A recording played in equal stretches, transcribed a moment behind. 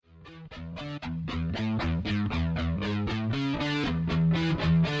Good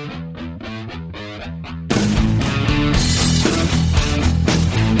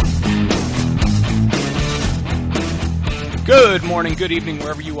morning, good evening,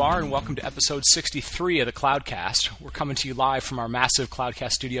 wherever you are, and welcome to episode 63 of the Cloudcast. We're coming to you live from our massive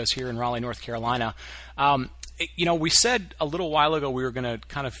Cloudcast studios here in Raleigh, North Carolina. We said a little while ago we were going to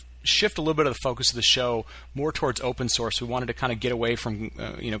kind of shift a little bit of the focus of the show more towards open source. We wanted to kind of get away from,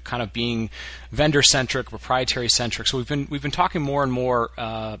 kind of being vendor-centric, proprietary-centric. So we've been talking more and more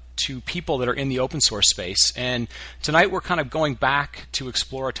to people that are in the open source space. And tonight we're kind of going back to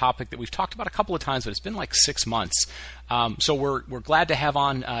explore a topic that we've talked about a couple of times, but it's been like 6 months. So we're glad to have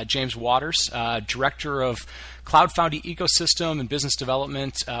on James Waters, Director of Cloud Foundry Ecosystem and Business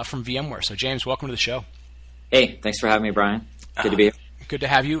Development from VMware. So James, welcome to the show. Hey, thanks for having me, Brian. Good to be here. Good to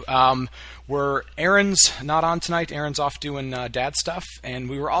have you. Aaron's not on tonight. Aaron's off doing dad stuff. And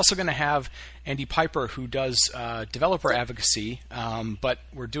we were also going to have Andy Piper, who does developer advocacy. But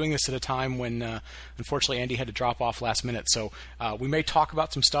we're doing this at a time when, unfortunately, Andy had to drop off last minute. So we may talk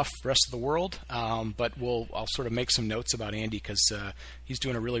about some stuff for the rest of the world, but I'll sort of make some notes about Andy because he's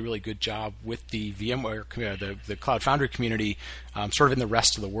doing a really, really good job with the VMware, the Cloud Foundry community, sort of in the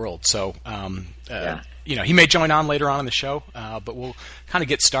rest of the world. So, he may join on later on in the show, but we'll kind of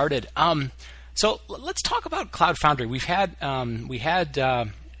get started. So let's talk about Cloud Foundry. We had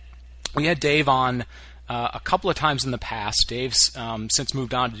Dave on a couple of times in the past. Dave's since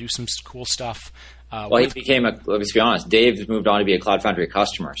moved on to do some cool stuff. Let's be honest, Dave's moved on to be a Cloud Foundry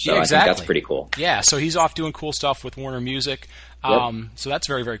customer, so yeah, exactly. I think that's pretty cool. Yeah, so he's off doing cool stuff with Warner Music. Yep. So that's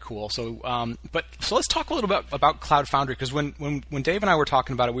very, very cool. So let's talk a little bit about Cloud Foundry, because when Dave and I were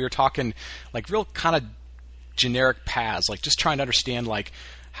talking about it, we were talking like real kind of generic PaaS, like just trying to understand like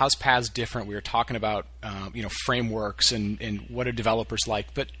how's PaaS different. We were talking about frameworks and what are developers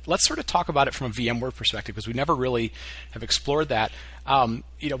like, but let's sort of talk about it from a VMware perspective because we never really have explored that.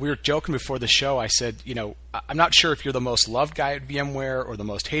 We were joking before the show. I said, I'm not sure if you're the most loved guy at VMware or the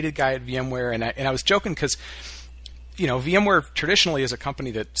most hated guy at VMware, and I was joking because VMware traditionally is a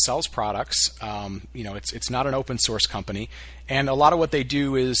company that sells products. It's not an open source company, and a lot of what they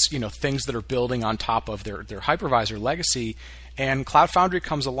do is things that are building on top of their hypervisor legacy. And Cloud Foundry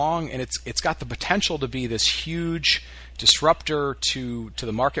comes along, and it's got the potential to be this huge disruptor to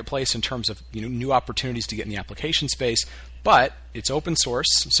the marketplace in terms of new opportunities to get in the application space. But it's open source,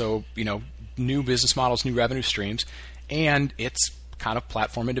 so new business models, new revenue streams, and it's kind of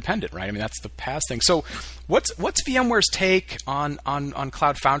platform independent, right? I mean, that's the PaaS thing. So what's VMware's take on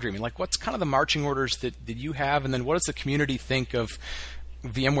Cloud Foundry? I mean, like, what's kind of the marching orders that you have, and then what does the community think of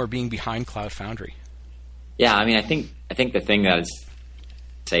VMware being behind Cloud Foundry? Yeah, I mean, I think the thing that I'd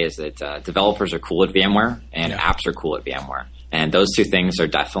say is that developers are cool at VMware and apps are cool at VMware. And those two things are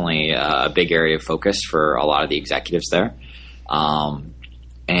definitely a big area of focus for a lot of the executives there.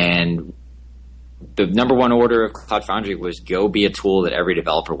 And the number one order of Cloud Foundry was go be a tool that every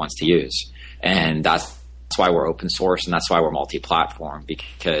developer wants to use. And that's why we're open source, and that's why we're multi-platform,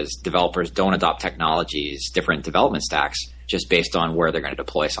 because developers don't adopt technologies, different development stacks, just based on where they're going to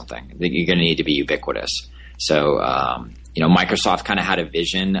deploy something. You're going to need to be ubiquitous. So, Microsoft kind of had a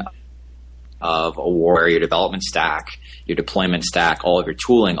vision of where your development stack, your deployment stack, all of your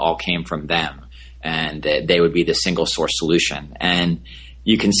tooling all came from them, and that they would be the single source solution. And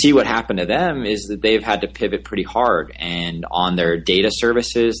you can see what happened to them is that they've had to pivot pretty hard, and on their data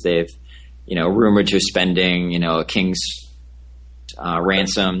services, they've, rumored to spending, a king's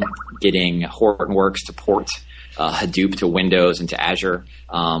ransom, getting Hortonworks to port Hadoop to Windows and to Azure.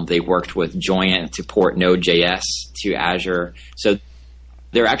 They worked with Joyent to port Node.js to Azure. So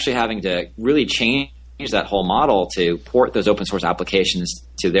they're actually having to really change that whole model to port those open source applications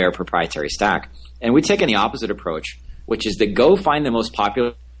to their proprietary stack. And we've taken the opposite approach, which is to go find the most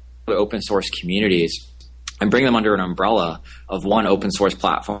popular open source communities and bring them under an umbrella of one open source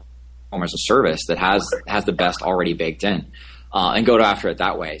platform as a service that has the best already baked in. And go after it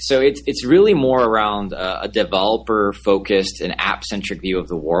that way. So it's really more around a developer-focused and app-centric view of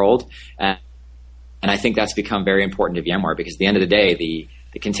the world. And I think that's become very important to VMware because at the end of the day,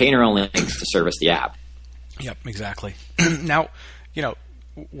 the container only links to service the app. Yep, exactly. Now,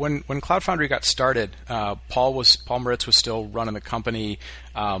 when Cloud Foundry got started, Paul Moritz was still running the company.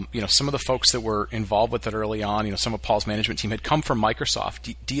 Some of the folks that were involved with it early on, some of Paul's management team had come from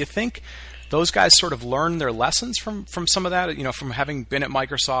Microsoft. Do you think those guys sort of learned their lessons from some of that, from having been at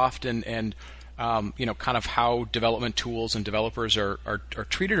Microsoft and kind of how development tools and developers are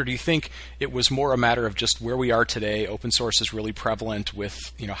treated, or do you think it was more a matter of just where we are today? Open source is really prevalent with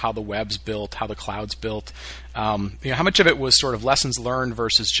how the web's built, how the cloud's built. How much of it was sort of lessons learned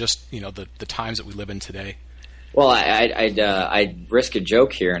versus just the times that we live in today? Well, I'd risk a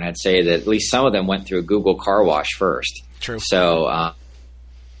joke here, and I'd say that at least some of them went through a Google car wash first. True. So,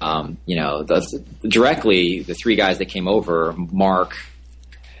 directly, the three guys that came over, Mark,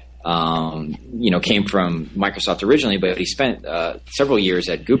 came from Microsoft originally, but he spent several years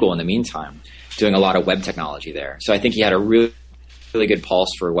at Google in the meantime, doing a lot of web technology there. So I think he had a really good pulse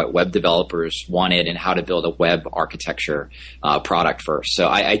for what web developers wanted and how to build a web architecture product first. So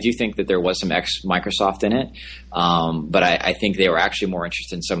I do think that there was some ex-Microsoft in it, but I think they were actually more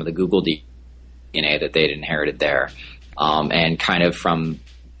interested in some of the Google DNA that they'd inherited there, and kind of from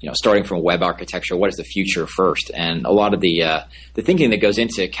starting from web architecture, what is the future first? And a lot of the thinking that goes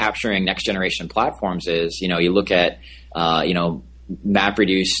into capturing next generation platforms is, you look at,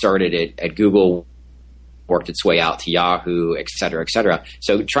 MapReduce started at Google, worked its way out to Yahoo, et cetera, et cetera.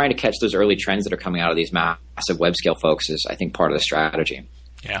 So trying to catch those early trends that are coming out of these massive web scale folks is, I think, part of the strategy.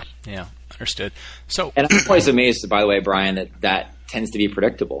 Yeah, understood. So, and I'm always amazed, by the way, Brian, that tends to be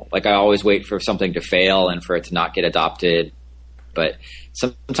predictable. Like I always wait for something to fail and for it to not get adopted. But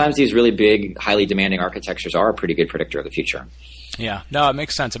sometimes these really big, highly demanding architectures are a pretty good predictor of the future. Yeah, no, it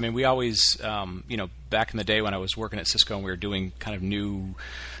makes sense. I mean, we always, back in the day when I was working at Cisco and we were doing kind of new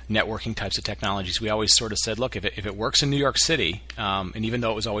networking types of technologies, we always sort of said, look, if it works in New York City, and even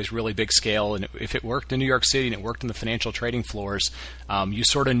though it was always really big scale, and if it worked in New York City and it worked in the financial trading floors, you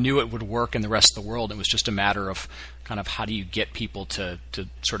sort of knew it would work in the rest of the world. It was just a matter of kind of how do you get people to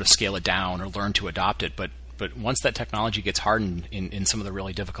sort of scale it down or learn to adopt it. But once that technology gets hardened in some of the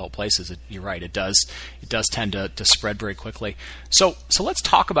really difficult places, you're right, it does tend to spread very quickly. So let's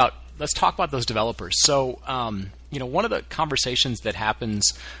talk about those developers. So one of the conversations that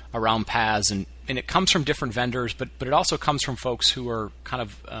happens around PaaS, and it comes from different vendors, but it also comes from folks who are kind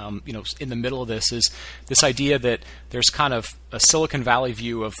of in the middle of this, is this idea that there's kind of a Silicon Valley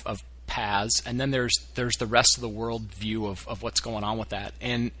view of PaaS, and then there's the rest of the world view of what's going on with that.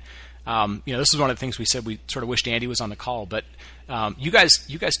 And this is one of the things we said we sort of wished Andy was on the call, but you guys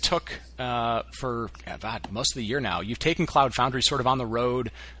took for most of the year now, you've taken Cloud Foundry sort of on the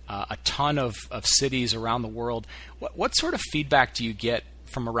road, a ton of cities around the world. What sort of feedback do you get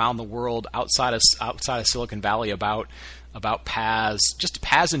from around the world outside of Silicon Valley about PaaS, just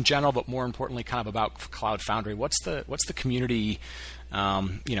PaaS in general, but more importantly, kind of about Cloud Foundry? What's the community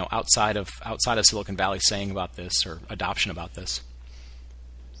outside of Silicon Valley saying about this, or adoption about this?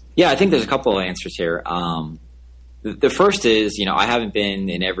 Yeah, I think there's a couple of answers here. The first is, I haven't been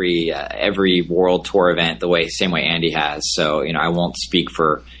in every world tour event the same way Andy has. So, I won't speak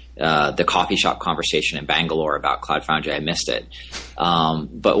for the coffee shop conversation in Bangalore about Cloud Foundry. I missed it.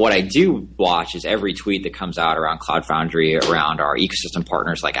 But what I do watch is every tweet that comes out around Cloud Foundry, around our ecosystem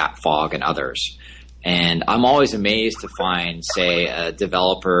partners like AppFog and others. And I'm always amazed to find, say, a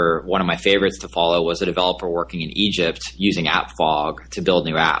developer. One of my favorites to follow was a developer working in Egypt using AppFog to build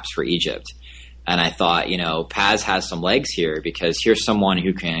new apps for Egypt. And I thought, PaaS has some legs here, because here's someone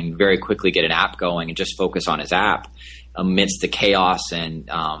who can very quickly get an app going and just focus on his app amidst the chaos and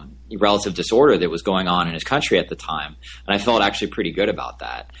relative disorder that was going on in his country at the time. And I felt actually pretty good about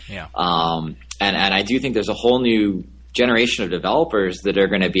that. Yeah. And I do think there's a whole new generation of developers that are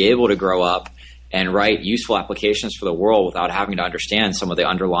going to be able to grow up and write useful applications for the world without having to understand some of the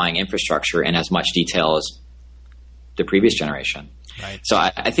underlying infrastructure in as much detail as the previous generation. Right. So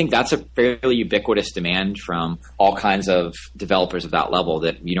I think that's a fairly ubiquitous demand from all kinds of developers of that level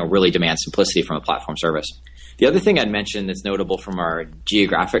that, really demand simplicity from a platform service. The other thing I'd mention that's notable from our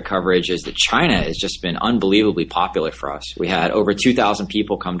geographic coverage is that China has just been unbelievably popular for us. We had over 2,000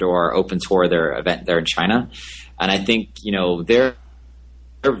 people come to our open tour, their event there in China. And I think,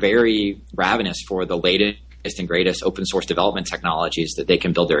 they're very ravenous for the latest and greatest open source development technologies that they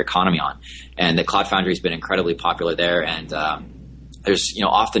can build their economy on. And the Cloud Foundry has been incredibly popular there. And there's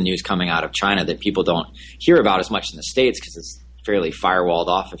often news coming out of China that people don't hear about as much in the States because it's fairly firewalled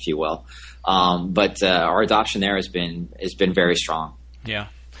off, if you will. But our adoption there has been very strong. Yeah.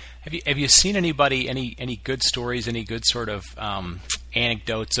 Have you seen anybody, any good stories, any good sort of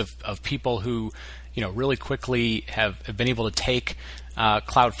anecdotes of people who really quickly have been able to take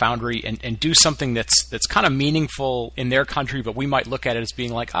Cloud Foundry and do something that's kind of meaningful in their country, but we might look at it as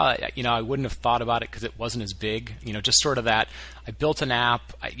being like, I wouldn't have thought about it because it wasn't as big. Just sort of that. I built an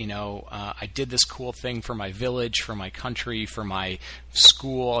app. I did this cool thing for my village, for my country, for my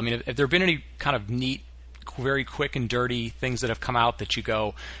school. I mean, have there been any kind of neat very quick and dirty things that have come out that you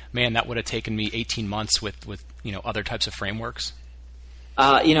go, man, that would have taken me 18 months with other types of frameworks?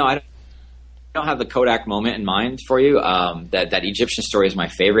 I don't have the Kodak moment in mind for you. That Egyptian story is my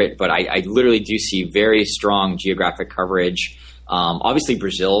favorite, but I literally do see very strong geographic coverage. Obviously,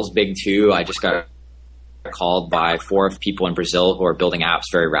 Brazil's big too. I just got called by 4 people in Brazil who are building apps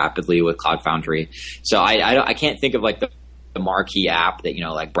very rapidly with Cloud Foundry. So I can't think of like the marquee app that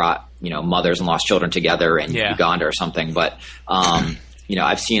like brought mothers and lost children together in Uganda or something. But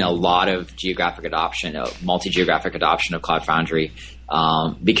I've seen a lot of geographic adoption, multi-geographic adoption of Cloud Foundry.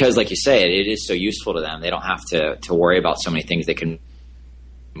 Because like you say, it is so useful to them. They don't have to worry about so many things. They can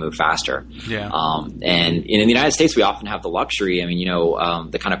move faster. Yeah. And in the United States, we often have the luxury. I mean,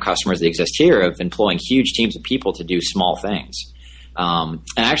 the kind of customers that exist here of employing huge teams of people to do small things. And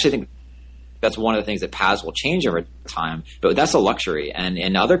I actually think that's one of the things that PaaS will change over time. But that's a luxury. And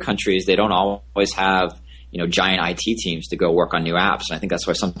in other countries, they don't always have giant IT teams to go work on new apps. And I think that's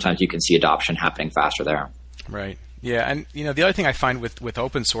why sometimes you can see adoption happening faster there. Right. Yeah, and the other thing I find with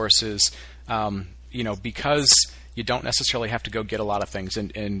open source is, because you don't necessarily have to go get a lot of things,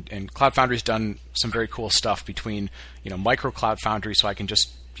 and Cloud Foundry's done some very cool stuff between micro Cloud Foundry, so I can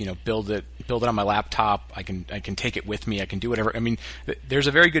just build it on my laptop. I can take it with me. I can do whatever. I mean, there's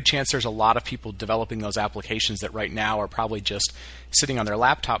a very good chance there's a lot of people developing those applications that right now are probably just sitting on their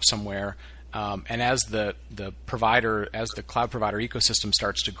laptop somewhere. And as the cloud provider ecosystem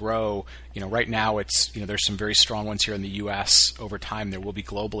starts to grow, right now it's, there's some very strong ones here in the U.S. Over time, there will be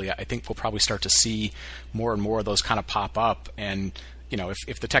globally. I think we'll probably start to see more and more of those kind of pop up. And,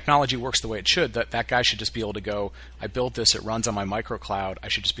 if the technology works the way it should, that guy should just be able to go, I built this, it runs on my microcloud. I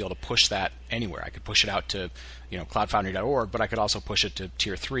should just be able to push that anywhere. I could push it out to, cloudfoundry.org, but I could also push it to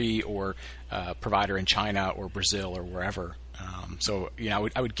tier 3 or provider in China or Brazil or wherever. So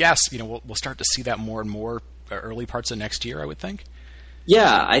I would guess we'll start to see that more and more early parts of next year, I would think.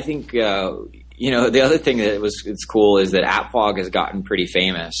 Yeah, I think the other thing that it's cool is that AppFog has gotten pretty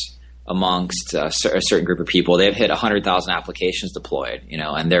famous amongst a certain group of people. They've hit 100,000 applications deployed,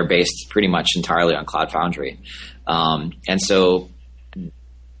 and they're based pretty much entirely on Cloud Foundry, and so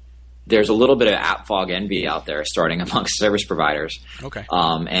there's a little bit of AppFog envy out there starting amongst service providers. Okay.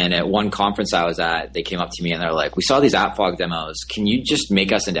 And at one conference I was at, they came up to me and they're like, we saw these AppFog demos. Can you just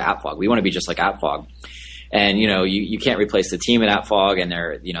make us into AppFog? We want to be just like AppFog. And, you can't replace the team at AppFog. And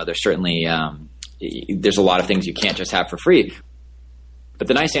there's certainly, there's a lot of things you can't just have for free. But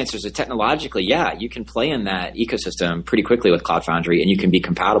the nice answer is that technologically, you can play in that ecosystem pretty quickly with Cloud Foundry, and you can be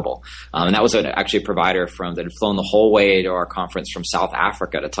compatible. And that was actually a provider that had flown the whole way to our conference from South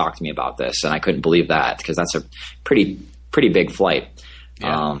Africa to talk to me about this, and I couldn't believe that because that's a pretty big flight.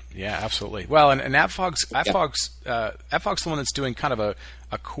 Yeah, absolutely. Well, and AppFog's the one that's doing kind of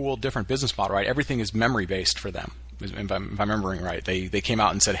a cool, different business model, right? Everything is memory based for them. If I'm remembering right, they came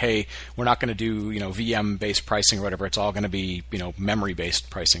out and said, "Hey, we're not going to do VM based pricing or whatever. It's all going to be memory based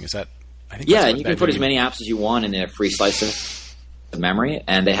pricing." Is that? I think. Yeah, and you can put as many apps as you want in a free slice of memory,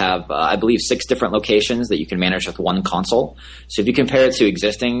 and they have, I believe, 6 different locations that you can manage with one console. So if you compare it to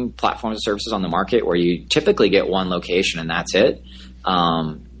existing platforms and services on the market, where you typically get one location and that's it.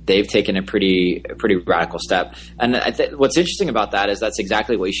 They've taken a pretty radical step. And what's interesting about that is that's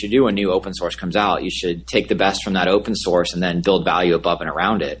exactly what you should do when new open source comes out. You should take the best from that open source and then build value above and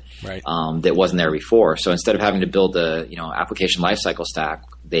around it, right. That wasn't there before. So instead of having to build the application lifecycle stack,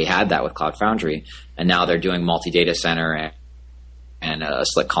 they had that with Cloud Foundry, and now they're doing multi-data center and a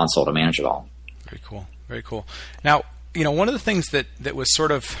slick console to manage it all. Very cool. Very cool. Now, one of the things that was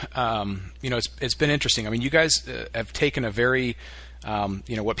sort of, it's been interesting. I mean, you guys have taken a very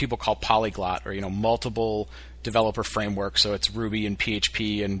what people call polyglot, or multiple developer framework. So it's Ruby and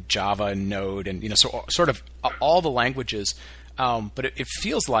PHP and Java and Node, and so sort of all the languages. But it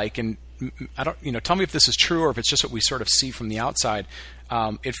feels like, and I don't, tell me if this is true or if it's just what we sort of see from the outside.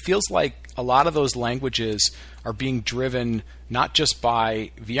 It feels like a lot of those languages are being driven not just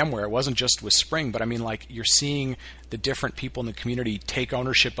by VMware. It wasn't just with Spring, but I mean, like, you're seeing the different people in the community take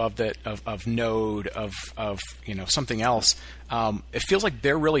ownership of that, of Node, of something else. It feels like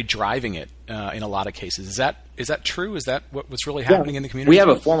they're really driving it in a lot of cases. Is that true? Is that what's really happening in the community? We have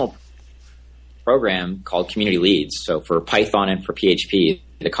a formal program called Community Leads. So for Python and for PHP,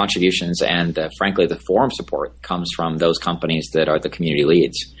 the contributions and frankly the forum support comes from those companies that are the community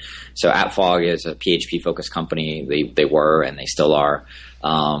leads. So AppFog is a PHP focused company. They were and they still are,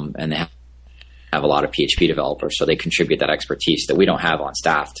 and they have a lot of PHP developers. So they contribute that expertise that we don't have on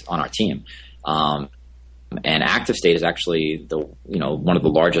staff on our team. And ActiveState is actually one of the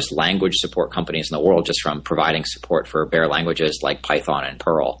largest language support companies in the world, just from providing support for bare languages like Python and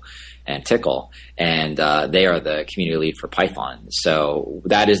Perl. and Tickle, and they are the community lead for Python. So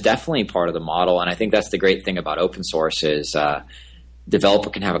that is definitely part of the model, and I think that's the great thing about open source is developer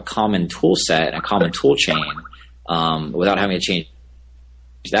can have a common tool set and a common tool chain without having to change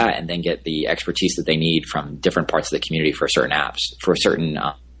that, and then get the expertise that they need from different parts of the community for certain apps, for certain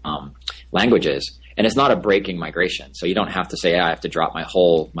languages. And it's not a breaking migration, so you don't have to say, I have to drop my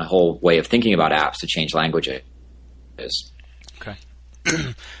whole way of thinking about apps to change languages. Okay.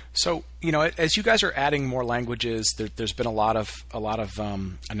 So, as you guys are adding more languages, there's been a lot of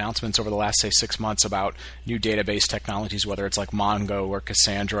announcements over the last, say, 6 months about new database technologies, whether it's like Mongo or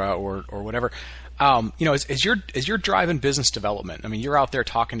Cassandra or whatever. As you're driving business development, I mean, you're out there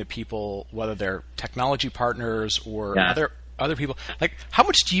talking to people, whether they're technology partners or other people. Like, how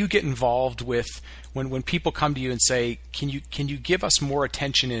much do you get involved with when people come to you and say, can you give us more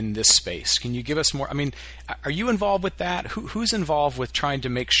attention in this space? Can you give us more? I mean, are you involved with that? Who's involved with trying to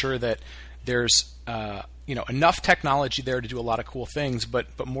make sure that there's enough technology there to do a lot of cool things, but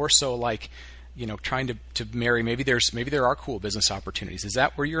more so like, trying to marry, maybe there are cool business opportunities. Is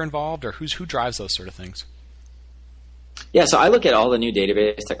that where you're involved, or who drives those sort of things? Yeah, so I look at all the new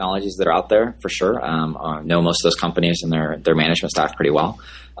database technologies that are out there for sure. I know most of those companies and their management staff pretty well.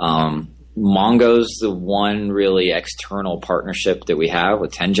 Mongo's the one really external partnership that we have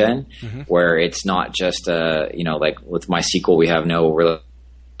with 10gen, where it's not just like with MySQL, we have no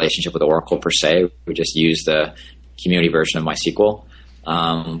relationship with Oracle per se. We just use the community version of MySQL.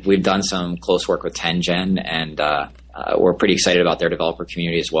 We've done some close work with 10gen, and we're pretty excited about their developer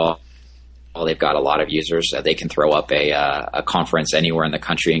community as well. Well, they've got a lot of users. They can throw up a conference anywhere in the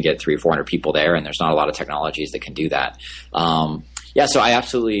country and get 300 or 400 people there, and there's not a lot of technologies that can do that. So I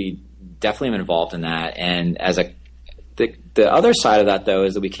definitely am involved in that. And the other side of that, though,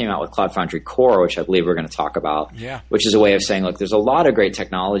 is that we came out with Cloud Foundry Core, which I believe we're going to talk about, which is a way of saying, look, there's a lot of great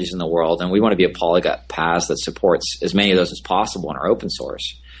technologies in the world, and we want to be a polyglot PaaS that supports as many of those as possible in our open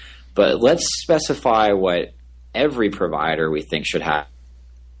source. But let's specify what every provider we think should have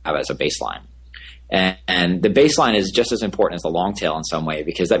as a baseline. And the baseline is just as important as the long tail in some way,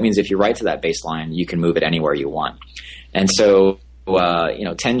 because that means if you write to that baseline, you can move it anywhere you want. And so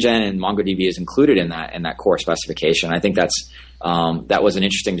 10gen and MongoDB is included in that core specification. I think that was an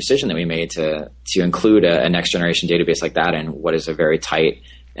interesting decision that we made to include a next generation database like that in what is a very tight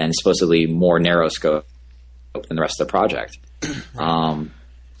and supposedly more narrow scope than the rest of the project.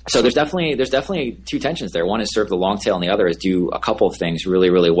 So there's definitely two tensions there. One is serve the long tail, and the other is do a couple of things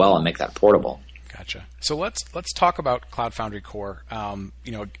really, really well and make that portable. Gotcha. So let's talk about Cloud Foundry Core.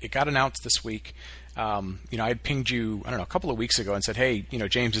 It got announced this week. I had pinged you, a couple of weeks ago and said, hey,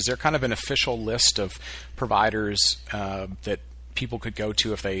 James, is there kind of an official list of providers that people could go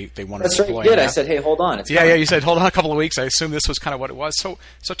to if they want to deploy? That's right. I said, hey, hold on. You said, hold on a couple of weeks. I assume this was kind of what it was. So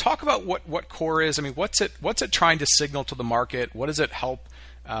talk about what Core is. I mean, what's it trying to signal to the market? What does it help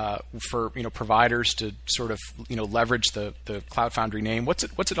for providers to sort of leverage the Cloud Foundry name? What's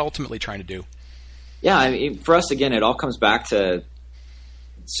it ultimately trying to do? Yeah, I mean, for us, again, it all comes back to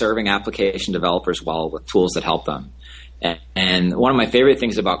serving application developers well with tools that help them. And one of my favorite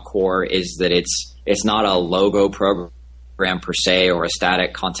things about Core is that it's not a logo program per se or a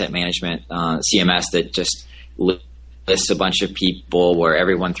static content management CMS that just lists a bunch of people where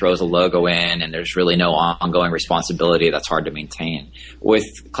everyone throws a logo in and there's really no ongoing responsibility that's hard to maintain. With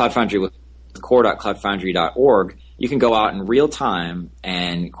Cloud Foundry, with core.cloudfoundry.org, you can go out in real time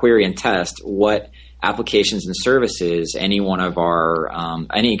and query and test what applications and services any one of our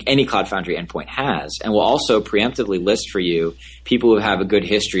any Cloud Foundry endpoint has, and we'll also preemptively list for you people who have a good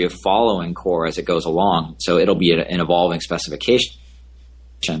history of following Core as it goes along. So it'll be an evolving specification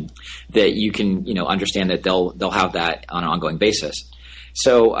that you can understand that they'll have that on an ongoing basis.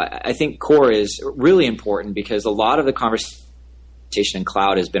 So I think Core is really important because a lot of the conversation in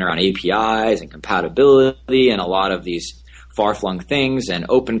cloud has been around APIs and compatibility and a lot of these far-flung things and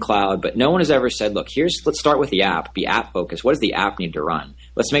open cloud, but no one has ever said, look, let's start with the app, be app focused. What does the app need to run?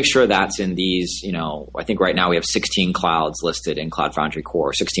 Let's make sure that's in these, I think right now we have 16 clouds listed in Cloud Foundry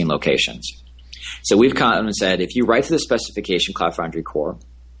Core, 16 locations. So we've come and said, if you write to the specification Cloud Foundry Core,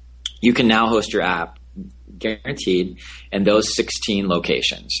 you can now host your app guaranteed in those 16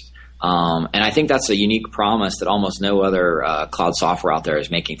 locations. And I think that's a unique promise that almost no other cloud software out there is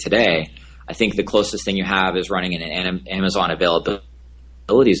making today. I think the closest thing you have is running in an Amazon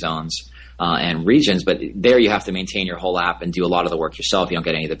availability zones and regions, but there you have to maintain your whole app and do a lot of the work yourself. You don't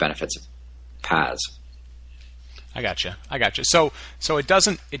get any of the benefits of PaaS. I gotcha. So it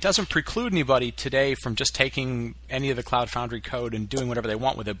doesn't preclude anybody today from just taking any of the Cloud Foundry code and doing whatever they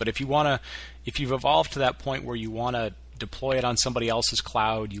want with it. But if you've evolved to that point where you want to deploy it on somebody else's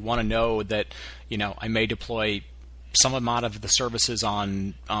cloud. You want to know that, I may deploy some amount of the services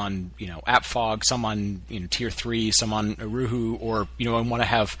on AppFog, some on tier 3, some on Aruhu, or I want to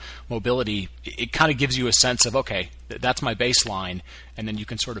have mobility. It kind of gives you a sense of, okay, that's my baseline, and then you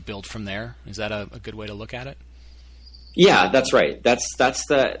can sort of build from there. Is that a good way to look at it? Yeah, that's right.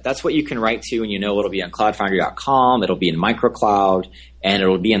 That's what you can write to, and it'll be on cloudfoundry.com, it'll be in microcloud, and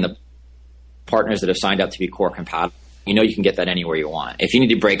it'll be in the partners that have signed up to be core compatible. You can get that anywhere you want. If you need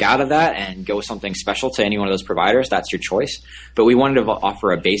to break out of that and go with something special to any one of those providers, that's your choice. But we wanted to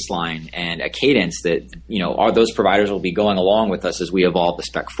offer a baseline and a cadence that, those providers will be going along with us as we evolve the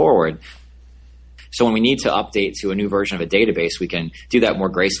spec forward. So when we need to update to a new version of a database, we can do that more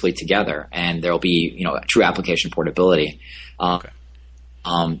gracefully together, and there'll be, true application portability. Okay.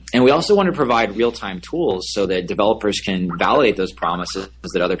 And we also want to provide real-time tools so that developers can validate those promises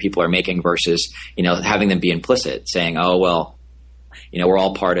that other people are making versus, having them be implicit, saying, oh, well, we're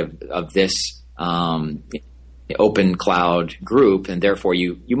all part of this open cloud group, and therefore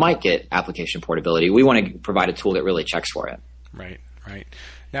you might get application portability. We want to provide a tool that really checks for it. Right.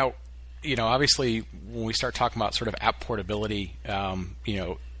 Now, obviously, when we start talking about sort of app portability,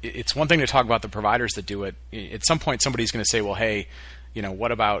 it's one thing to talk about the providers that do it. At some point, somebody's going to say, well, hey,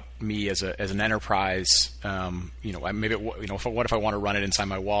 what about me as an enterprise? Maybe what if I want to run it inside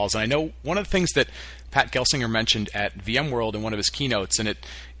my walls? And I know one of the things that Pat Gelsinger mentioned at VMworld in one of his keynotes, and it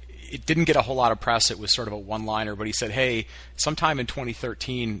didn't get a whole lot of press. It was sort of a one-liner, but he said, hey, sometime in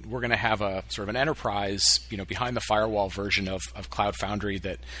 2013, we're going to have a sort of an enterprise, behind the firewall version of Cloud Foundry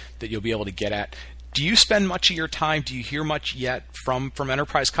that you'll be able to get at. Do you spend much of your time, do you hear much yet from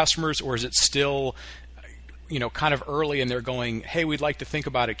enterprise customers, or is it still kind of early and they're going, hey, we'd like to think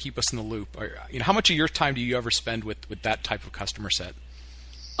about it, keep us in the loop? Or, how much of your time do you ever spend with that type of customer set?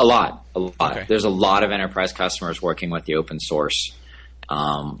 A lot. Okay. There's a lot of enterprise customers working with the open source.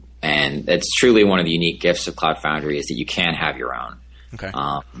 And it's truly one of the unique gifts of Cloud Foundry is that you can have your own. Okay.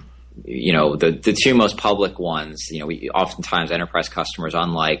 The two most public ones, we oftentimes enterprise customers,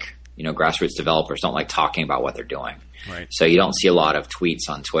 unlike, grassroots developers, don't like talking about what they're doing. Right. So you don't see a lot of tweets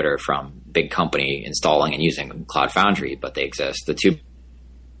on Twitter from big company installing and using Cloud Foundry, but they exist. The two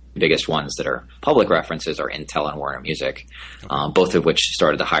biggest ones that are public references are Intel and Warner Music, both of which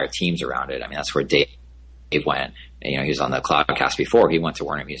started to hire teams around it. I mean, that's where Dave went. He was on the Cloudcast before. He went to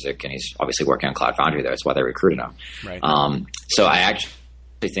Warner Music, and he's obviously working on Cloud Foundry there. That's why they recruited him. Right. So I actually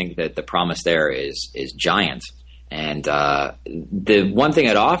think that the promise there is giant. And the one thing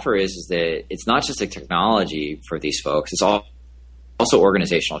I'd offer is that it's not just a technology for these folks. It's also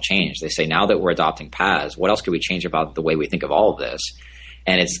organizational change. They say, now that we're adopting PaaS, what else could we change about the way we think of all of this?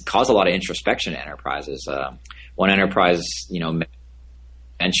 And it's caused a lot of introspection in enterprises. One enterprise,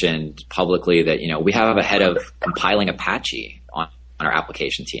 mentioned publicly that, we have a head of compiling Apache on our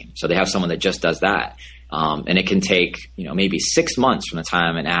application team. So they have someone that just does that. And it can take, maybe 6 months from the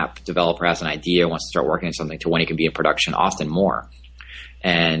time an app developer has an idea, wants to start working on something, to when it can be in production, often more.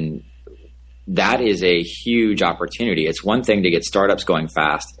 And that is a huge opportunity. It's one thing to get startups going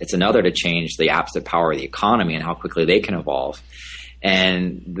fast. It's another to change the apps that power the economy and how quickly they can evolve.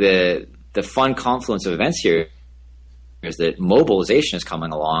 And the fun confluence of events here is that mobilization is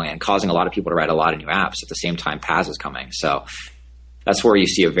coming along and causing a lot of people to write a lot of new apps at the same time PaaS is coming. So that's where you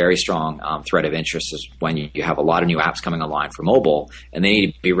see a very strong thread of interest, is when you have a lot of new apps coming online for mobile, and they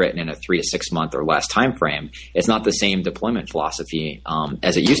need to be written in a 3 to 6 month or less time frame. It's not the same deployment philosophy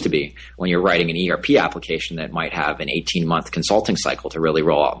as it used to be when you're writing an ERP application that might have an 18-month consulting cycle to really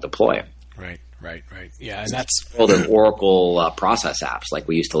roll out and deploy. Right. Yeah, and that's the world of Oracle process apps like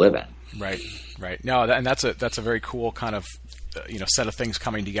we used to live in. Right. No, and that's a very cool kind of set of things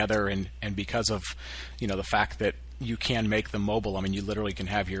coming together, and because of the fact that you can make them mobile. I mean, you literally can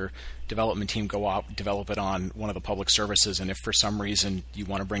have your development team go out, develop it on one of the public services, and if for some reason you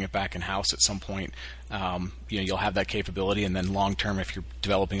want to bring it back in-house at some point, you'll have that capability. And then long-term, if you're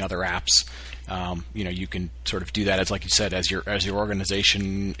developing other apps, you can sort of do that, as like you said, as your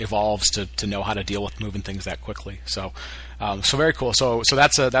organization evolves to know how to deal with moving things that quickly. So very cool. So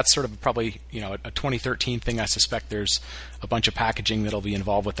that's sort of probably a 2013 thing. I suspect there's a bunch of packaging that'll be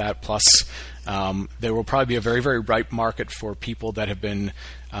involved with that. Plus, there will probably be a very, very ripe market for people that have been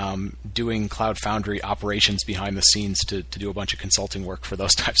doing Cloud Foundry operations behind the scenes to do a bunch of consulting work for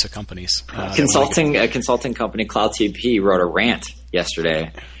those types of companies. A consulting company, Cloud TP, wrote a rant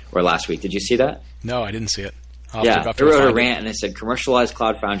yesterday or last week. Did you see that? No, I didn't see it. They wrote a rant and they said, commercialize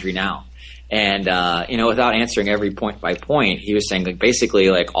Cloud Foundry now. And, without answering every point by point, he was saying, basically,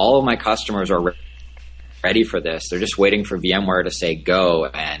 all of my customers are ready for this. They're just waiting for VMware to say go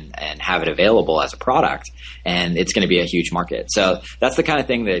and have it available as a product, and it's going to be a huge market. So that's the kind of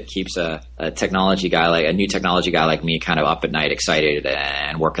thing that keeps a new technology guy like me kind of up at night, excited,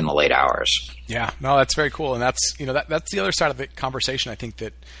 and working the late hours. Yeah, no, that's very cool, and that's that's the other side of the conversation. I think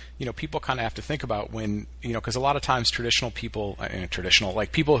that people kind of have to think about when because a lot of times traditional people,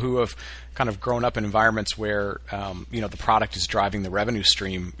 like people who have kind of grown up in environments where the product is driving the revenue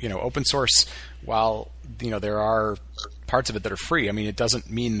stream. Open source, while there are parts of it that are free. I mean, it doesn't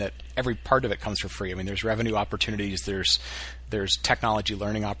mean that every part of it comes for free. I mean, there's revenue opportunities, there's technology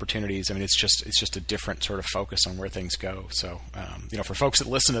learning opportunities. I mean, it's just a different sort of focus on where things go. So, for folks that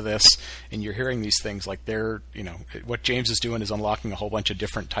listen to this and you're hearing these things, like what James is doing is unlocking a whole bunch of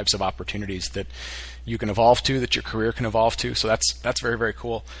different types of opportunities that you can evolve to, that your career can evolve to. So that's very, very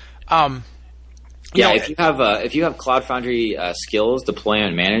cool. If you have Cloud Foundry skills,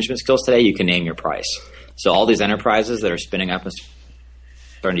 deployment management skills today, you can name your price. So all these enterprises that are spinning up and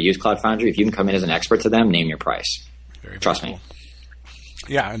starting to use Cloud Foundry, if you can come in as an expert to them, name your price. Trust me.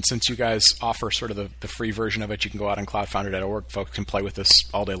 Yeah, and since you guys offer sort of the free version of it, you can go out on cloudfoundry.org. Folks can play with this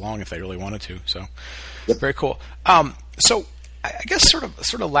all day long if they really wanted to. So, Very cool. So I guess sort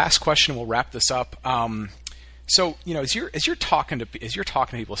of last question. We'll wrap this up. So as you're talking to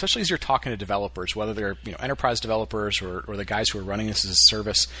people, especially as you're talking to developers, whether they're enterprise developers or the guys who are running this as a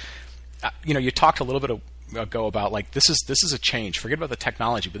service, you talked a little bit ago about like this is a change. Forget about the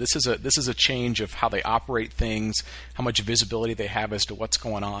technology, but this is a change of how they operate things, how much visibility they have as to what's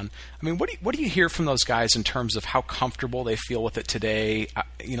going on. I mean, what do you hear from those guys in terms of how comfortable they feel with it today?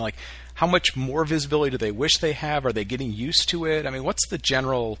 Like how much more visibility do they wish they have? Are they getting used to it? I mean, what's the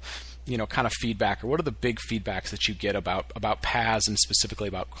general kind of feedback, or what are the big feedbacks that you get about PaaS and specifically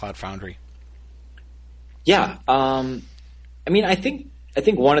about Cloud Foundry? Yeah, I mean, I think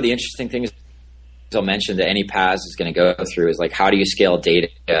one of the interesting things I'll mention that any PaaS is going to go through is like, how do you scale data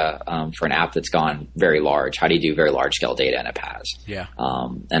for an app that's gone very large? How do you do very large scale data in a PaaS? Yeah.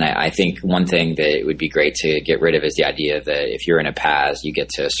 And I think one thing that it would be great to get rid of is the idea that if you're in a PaaS, you get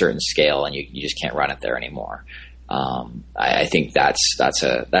to a certain scale and you just can't run it there anymore. I think that's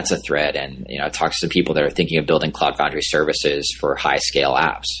a thread, and it talks to people that are thinking of building Cloud Foundry services for high scale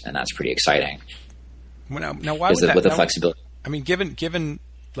apps, and that's pretty exciting. Now why would that? With the flexibility. I mean, given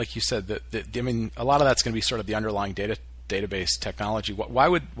like you said that I mean, a lot of that's going to be sort of the underlying database technology. Why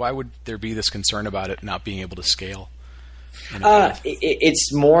would there be this concern about it not being able to scale?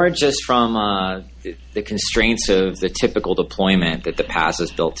 It's more just from the constraints of the typical deployment that the PaaS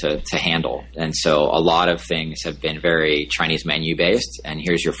is built to handle. And so a lot of things have been very Chinese menu based, and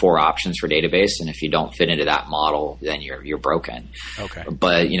here's your 4 options for database, and if you don't fit into that model, then you're broken. Okay.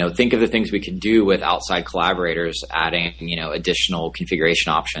 But think of the things we could do with outside collaborators, adding additional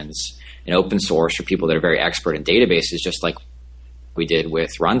configuration options in open source for people that are very expert in databases, just like we did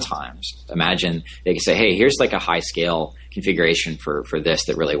with runtimes. Imagine they could say, hey, here's like a high scale configuration for this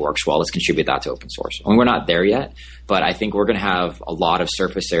that really works well. Let's contribute that to open source. I mean, we're not there yet, but I think we're going to have a lot of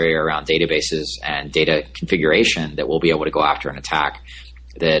surface area around databases and data configuration that we'll be able to go after and attack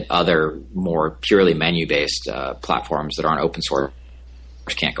that other more purely menu-based platforms that aren't open source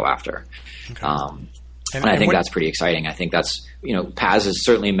can't go after. Okay. And I think that's pretty exciting. I think that's, PaaS has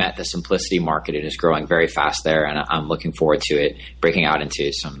certainly met the simplicity market. It is growing very fast there, and I'm looking forward to it breaking out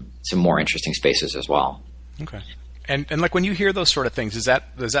into some more interesting spaces as well. Okay. And like when you hear those sort of things, does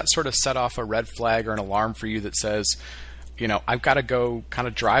that sort of set off a red flag or an alarm for you that says, I've got to go kind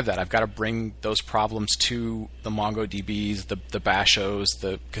of drive that. I've got to bring those problems to the MongoDBs, the Bashos,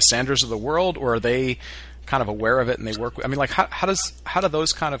 the Cassandras of the world, or are they kind of aware of it and they work with, I mean, like how do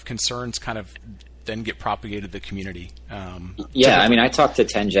those kind of concerns kind of then get propagated to the community? I mean, I talk to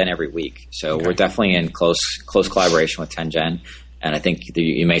 10gen every week, so We're definitely in close collaboration with 10gen. And I think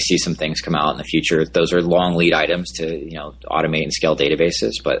you may see some things come out in the future. Those are long lead items to automate and scale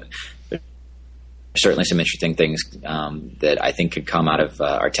databases, but there's certainly some interesting things that I think could come out of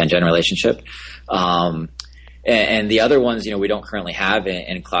our 10gen relationship. And the other ones, we don't currently have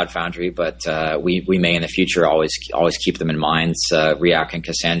in Cloud Foundry, but we may in the future always keep them in mind. React and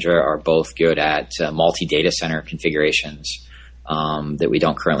Cassandra are both good at multi-data center configurations that we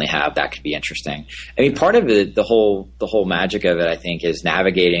don't currently have. That could be interesting. I mean, part of it, the whole magic of it, I think, is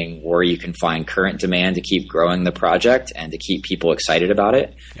navigating where you can find current demand to keep growing the project and to keep people excited about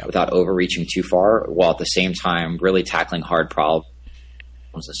it without overreaching too far, while at the same time really tackling hard problems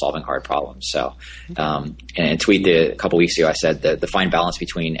and solving hard problems. So, in a tweet a couple weeks ago, I said the fine balance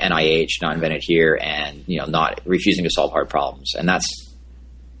between NIH, not invented here, and not refusing to solve hard problems, and that's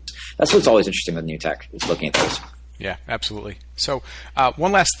what's always interesting with new tech, is looking at those. Yeah, absolutely. So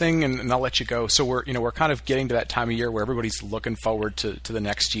one last thing, and I'll let you go. So we're kind of getting to that time of year where everybody's looking forward to the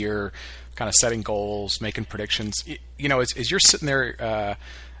next year, kind of setting goals, making predictions. As you're sitting there,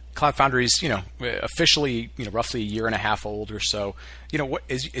 Cloud Foundry's officially roughly a year and a half old or so.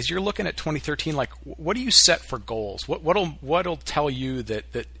 As you're looking at 2013, like what do you set for goals? What'll tell you that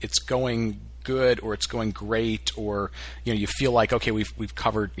it's going good or it's going great, or you feel like, okay, we've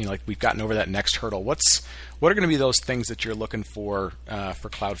covered, like we've gotten over that next hurdle? What are going to be those things that you're looking for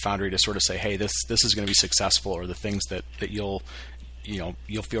Cloud Foundry to sort of say, hey, this is going to be successful, or the things that you'll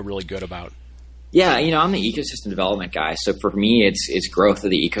feel really good about? Yeah, I'm the ecosystem development guy. So for me, it's growth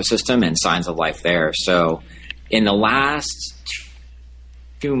of the ecosystem and signs of life there. So in the last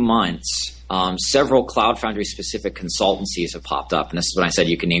 2 months, several Cloud Foundry specific consultancies have popped up. And this is when I said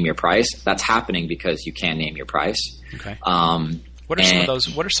you can name your price. That's happening because you can name your price. Okay. What are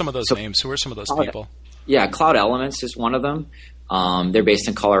some of those names? Who are some of those people? Yeah, Cloud Elements is one of them. They're based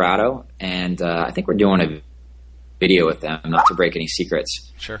in Colorado, and I think we're doing a video with them, not to break any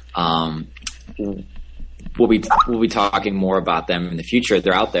secrets. Sure. We'll be talking more about them in the future.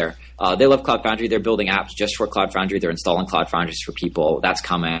 They're out there. They love Cloud Foundry. They're building apps just for Cloud Foundry. They're installing Cloud Foundries for people. That's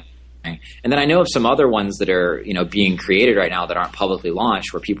coming. And then I know of some other ones that are being created right now that aren't publicly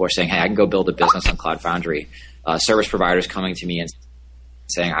launched, where people are saying, hey, I can go build a business on Cloud Foundry. Service providers coming to me and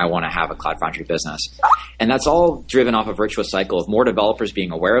saying, I want to have a Cloud Foundry business. And that's all driven off a virtuous cycle of more developers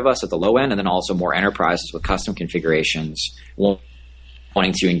being aware of us at the low end, and then also more enterprises with custom configurations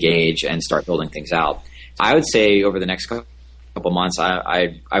wanting to engage and start building things out. I would say over the next couple months,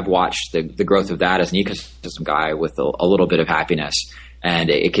 I've watched the growth of that as an ecosystem guy with a little bit of happiness, and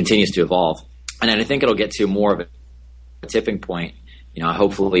it continues to evolve. And then I think it'll get to more of a tipping point.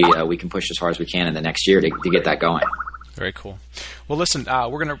 Hopefully we can push as hard as we can in the next year to get that going. Very cool. Well, listen,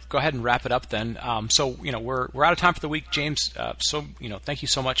 we're going to go ahead and wrap it up then. So we're out of time for the week, James. So thank you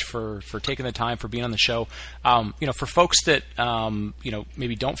so much for taking the time, for being on the show. For folks that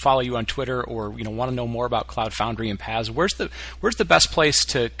maybe don't follow you on Twitter, or want to know more about Cloud Foundry and PaaS, where's the best place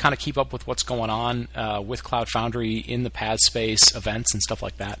to kind of keep up with what's going on with Cloud Foundry in the PaaS space, events and stuff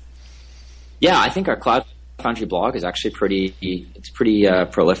like that? Yeah, I think our Cloud Foundry blog is actually pretty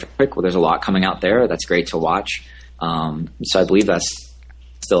prolific. Well, there's a lot coming out there. That's great to watch. So I believe that's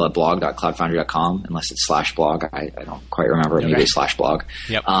still at blog.cloudfoundry.com, unless it's /blog. I don't quite remember. Okay. Maybe it's /blog.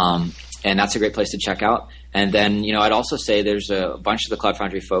 Yep. And that's a great place to check out. And then, I'd also say there's a bunch of the Cloud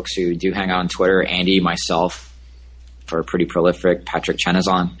Foundry folks who do hang out on Twitter. Andy, myself, are pretty prolific. Patrick Chen is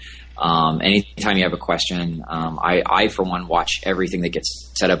on. Anytime you have a question, I, for one, watch everything that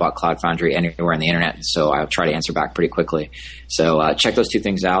gets said about Cloud Foundry anywhere on the internet. So I'll try to answer back pretty quickly. So check those two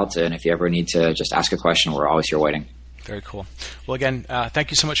things out. And if you ever need to just ask a question, we're always here waiting. Very cool. Well, again,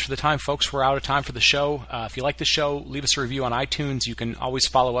 thank you so much for the time, folks. We're out of time for the show. If you like the show, leave us a review on iTunes. You can always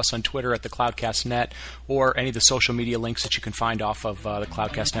follow us on Twitter at the Cloudcast.net, or any of the social media links that you can find off of the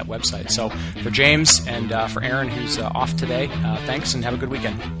Cloudcast.net website. So for James and for Aaron, who's off today, thanks and have a good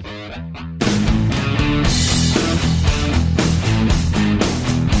weekend.